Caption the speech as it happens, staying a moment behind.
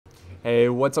Hey,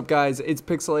 what's up guys? It's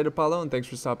Pixelated Paulo and thanks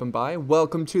for stopping by.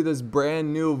 Welcome to this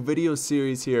brand new video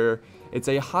series here. It's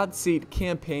a hot seat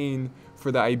campaign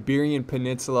for the Iberian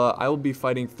Peninsula. I will be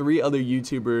fighting 3 other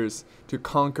YouTubers to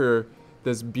conquer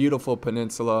this beautiful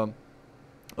peninsula.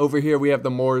 Over here we have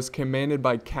the Moors, commanded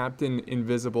by Captain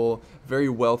Invisible, very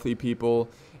wealthy people.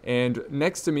 And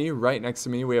next to me, right next to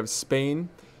me, we have Spain,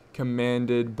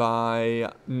 commanded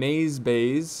by Nays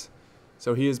Bays.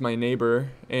 So he is my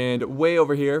neighbor, and way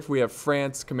over here we have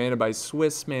France, commanded by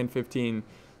Swiss Man 15.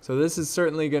 So this is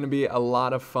certainly going to be a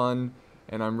lot of fun,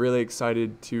 and I'm really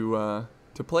excited to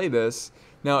play this.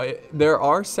 Now there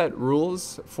are set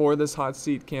rules for this hot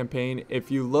seat campaign.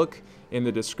 If you look in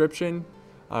the description,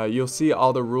 you'll see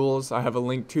all the rules. I have a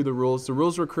link to the rules. The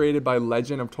rules were created by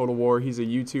Legend of Total War. He's a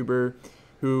YouTuber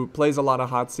who plays a lot of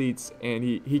hot seats, and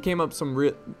he came up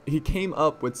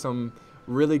with some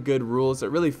really good rules.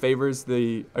 It really favors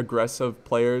the aggressive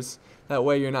players. That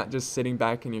way you're not just sitting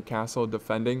back in your castle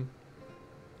defending.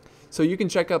 So you can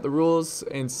check out the rules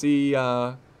and see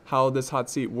how this hot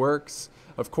seat works.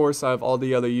 Of course, I have all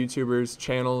the other YouTubers'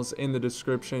 channels in the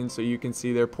description so you can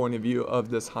see their point of view of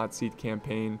this hot seat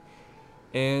campaign.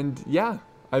 And yeah,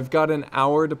 I've got an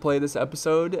hour to play this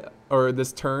episode, or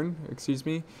this turn, excuse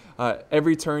me.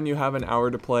 Every turn you have an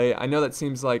hour to play. I know that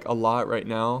seems like a lot right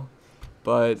now,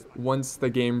 but once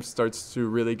the game starts to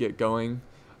really get going,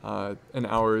 an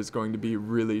hour is going to be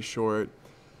really short.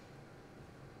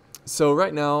 So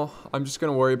right now, I'm just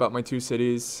going to worry about my 2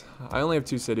 cities. I only have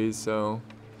 2 cities, so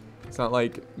it's not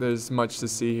like there's much to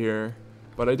see here.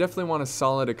 But I definitely want a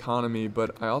solid economy,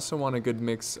 but I also want a good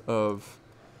mix of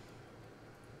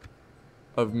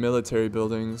military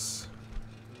buildings.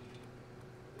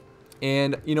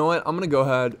 And you know what? I'm going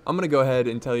to go ahead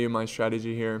and tell you my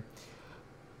strategy here.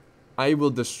 I will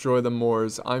destroy the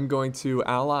Moors. I'm going to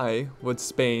ally with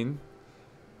Spain.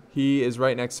 He is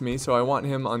right next to me, so I want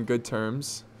him on good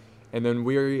terms. And then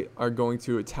we are going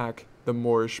to attack the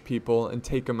Moorish people and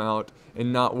take them out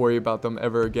and not worry about them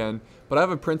ever again. But I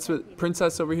have a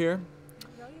princess over here,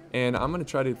 and I'm going to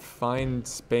try to find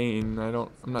Spain. I'm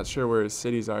not sure where his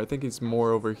cities are. I think it's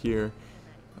more over here.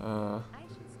 I'm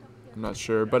not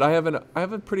sure, but I have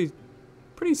a pretty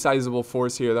sizable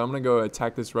force here that I'm going to go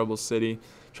attack this rebel city.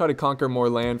 Try to conquer more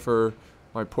land for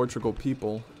my Portugal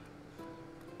people.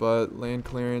 But land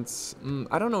clearance,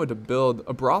 I don't know what to build.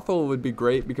 A brothel would be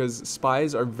great because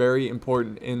spies are very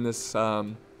important in this hot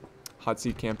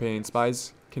seat campaign.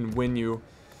 Spies can win you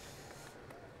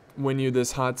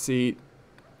this hot seat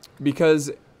because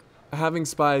having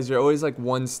spies, you're always like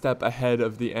 1 step ahead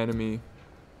of the enemy.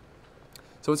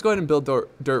 So let's go ahead and build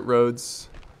dirt roads.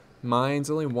 Mines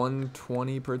only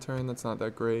 120 per turn. That's not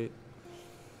that great.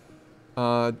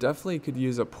 Definitely could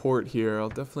use a port here. I'll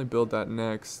definitely build that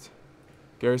next.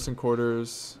 Garrison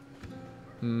quarters.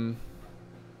 For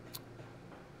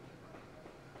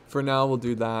now, we'll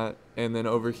do that. And then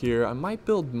over here, I might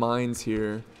build mines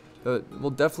here. That will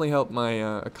definitely help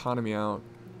my economy out.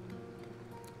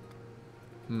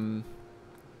 You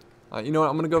know what?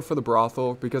 I'm going to go for the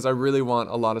brothel because I really want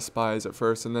a lot of spies at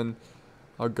first. And then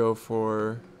I'll go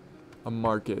for a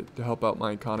market to help out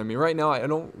my economy. Right now, I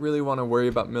don't really want to worry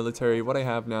about military. What I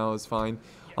have now is fine.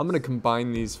 I'm going to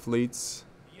combine these fleets.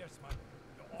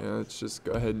 Yeah, let's just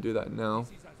go ahead and do that now.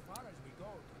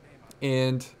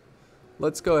 And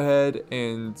let's go ahead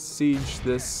and siege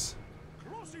this.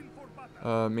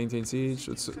 Maintain siege.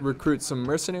 Let's recruit some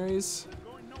mercenaries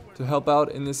to help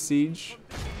out in this siege.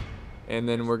 And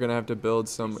then we're going to have to build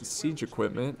some siege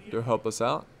equipment to help us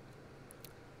out.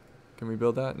 Can we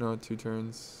build that? No, 2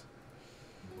 turns.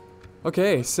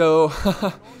 Okay, so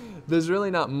there's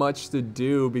really not much to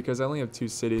do because I only have 2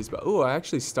 cities. But oh, I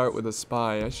actually start with a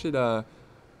spy. I should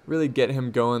really get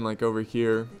him going like over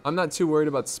here. I'm not too worried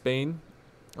about Spain.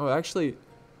 Oh, actually,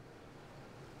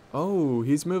 oh,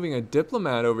 he's moving a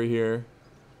diplomat over here.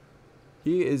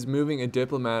 He is moving a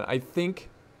diplomat. I think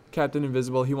Captain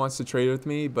Invisible, he wants to trade with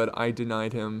me, but I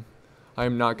denied him. I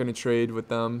am not going to trade with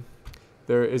them.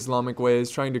 Their Islamic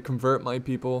ways, trying to convert my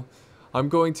people. I'm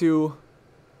going to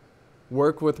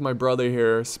work with my brother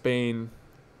here, Spain,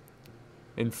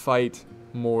 and fight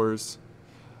Moors.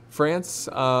 France,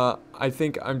 I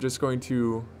think I'm just going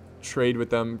to trade with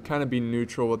them, kind of be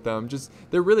neutral with them.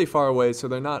 They're really far away, so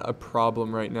they're not a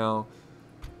problem right now.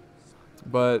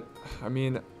 But, I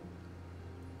mean,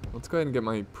 let's go ahead and get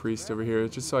my priest over here,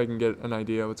 just so I can get an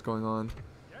idea of what's going on.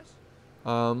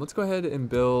 Let's go ahead and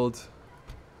build,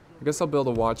 I guess I'll build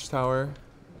a watchtower,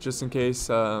 just in case.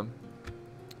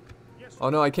 Oh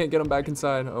no, I can't get them back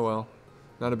inside. Oh well,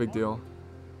 not a big deal.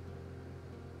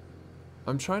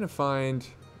 I'm trying to find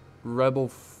rebel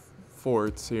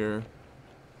forts here.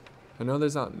 I know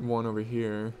there's not one over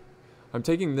here. I'm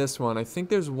taking this one. I think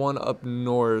there's one up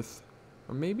north.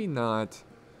 Or maybe not.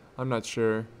 I'm not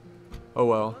sure. Oh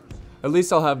well. At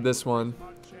least I'll have this one.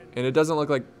 And it doesn't look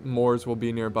like Moors will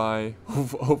be nearby.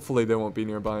 Hopefully they won't be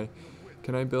nearby.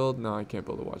 Can I build? No, I can't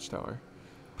build a watchtower.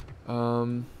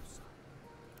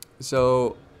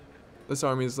 So this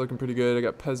army is looking pretty good. I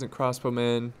got peasant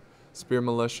crossbowmen, spear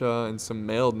militia, and some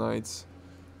mailed knights,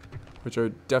 which are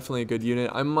definitely a good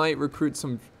unit. I might recruit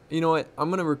some. You know what? I'm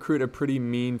gonna recruit a pretty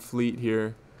mean fleet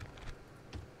here,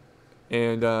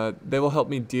 and they will help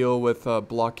me deal with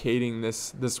blockading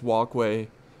this walkway.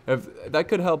 If that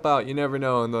could help out, you never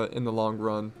know in the long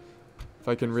run. If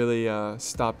I can really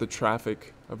stop the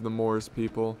traffic of the Moors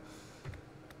people.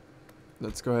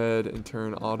 Let's go ahead and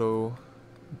turn auto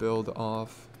build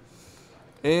off.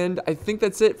 And I think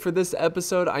that's it for this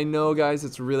episode. I know, guys,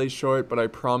 it's really short, but I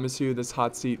promise you this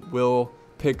hot seat will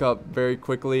pick up very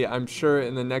quickly. I'm sure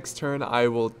in the next turn I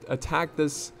will attack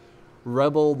this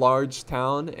rebel large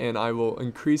town and I will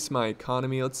increase my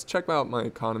economy. Let's check out my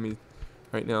economy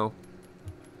right now.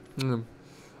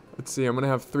 Let's see, I'm going to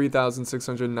have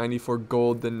 3,694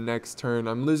 gold the next turn.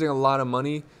 I'm losing a lot of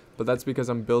money, but that's because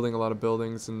I'm building a lot of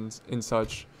buildings and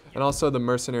such. And also the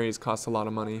mercenaries cost a lot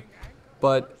of money.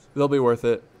 But they'll be worth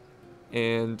it.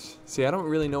 And see, I don't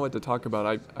really know what to talk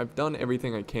about. I've done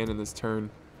everything I can in this turn.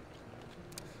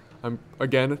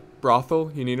 Again,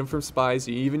 brothel, you need them from spies.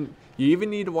 You even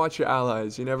need to watch your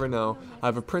allies. You never know. I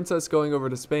have a princess going over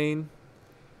to Spain.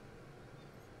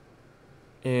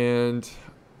 And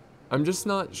I'm just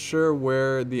not sure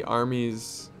where the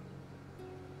armies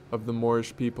of the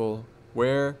Moorish people,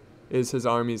 where is his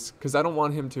armies? Because I don't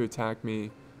want him to attack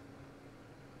me.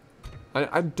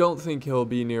 I don't think he'll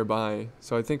be nearby,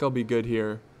 so I think I'll be good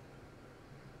here.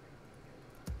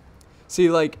 See,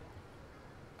 like,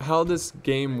 how this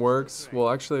game works, well,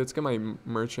 actually, let's get my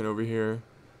merchant over here.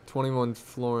 21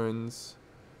 florins.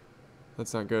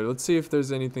 That's not good. Let's see if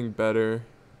there's anything better.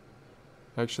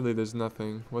 Actually, there's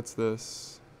nothing. What's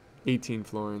this? 18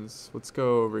 florins. Let's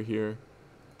go over here.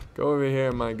 Go over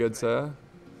here, my good sir.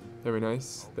 Very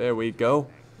nice. There we go.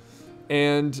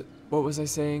 And what was I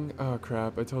saying? Oh,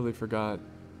 crap. I totally forgot.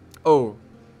 Oh,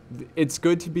 it's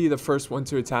good to be the first one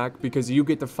to attack because you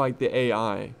get to fight the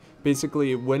AI.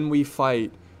 Basically, when we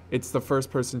fight, it's the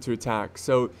first person to attack.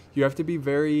 So you have to be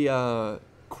very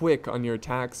quick on your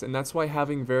attacks. And that's why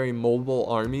having very mobile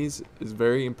armies is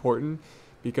very important,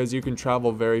 because you can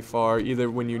travel very far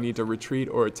either when you need to retreat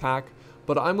or attack.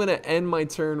 But I'm going to end my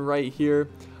turn right here.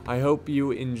 I hope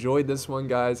you enjoyed this one,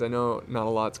 guys. I know not a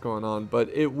lot's going on, but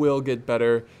it will get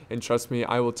better. And trust me,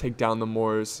 I will take down the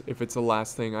Moors if it's the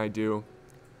last thing I do.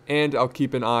 And I'll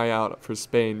keep an eye out for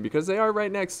Spain because they are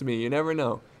right next to me. You never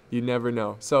know. You never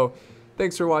know. So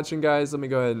thanks for watching, guys. Let me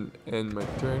go ahead and end my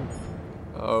turn.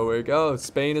 Oh, here we go.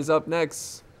 Spain is up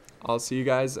next. I'll see you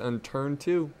guys on turn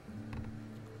 2.